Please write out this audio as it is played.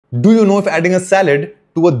Do you know if adding a salad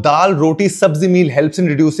to a dal roti sabzi meal helps in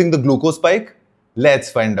reducing the glucose spike?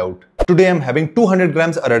 Let's find out. Today I'm having 200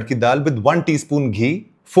 grams arhar ki dal with 1 teaspoon ghee,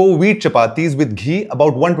 4 wheat chapatis with ghee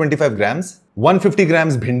about 125 grams, 150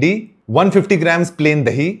 grams bhindi, 150 grams plain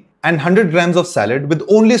dahi, and 100 grams of salad with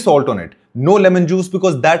only salt on it. No lemon juice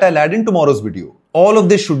because that I'll add in tomorrow's video. All of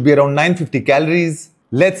this should be around 950 calories.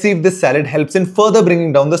 Let's see if this salad helps in further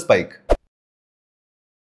bringing down the spike.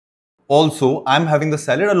 Also, I'm having the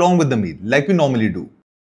salad along with the meal, like we normally do.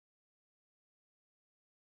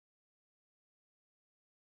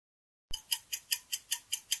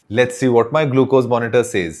 Let's see what my glucose monitor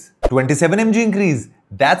says. 27 mg increase.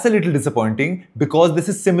 That's a little disappointing because this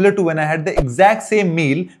is similar to when I had the exact same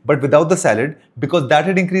meal but without the salad, because that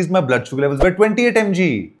had increased my blood sugar levels by 28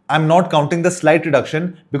 mg. I'm not counting the slight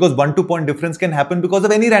reduction because 1-2 point difference can happen because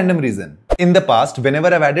of any random reason. In the past,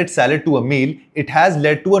 whenever I've added salad to a meal, it has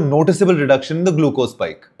led to a noticeable reduction in the glucose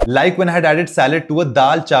spike. Like when I had added salad to a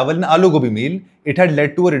dal, chawal and aloo gobi meal, it had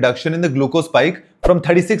led to a reduction in the glucose spike from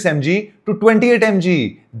 36 mg to 28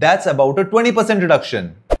 mg. That's about a 20%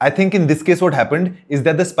 reduction. I think in this case what happened is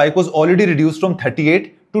that the spike was already reduced from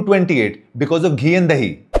 38 to 28 because of ghee and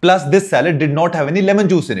dahi. Plus this salad did not have any lemon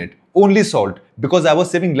juice in it, only salt, because I was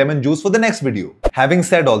saving lemon juice for the next video. Having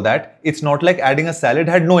said all that, it's not like adding a salad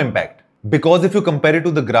had no impact. Because if you compare it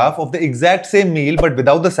to the graph of the exact same meal but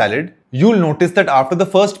without the salad, you'll notice that after the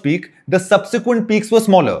first peak, the subsequent peaks were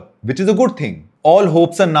smaller, which is a good thing. All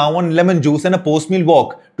hopes are now on lemon juice and a post-meal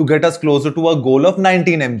walk to get us closer to our goal of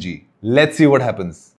 19 mg. Let's see what happens.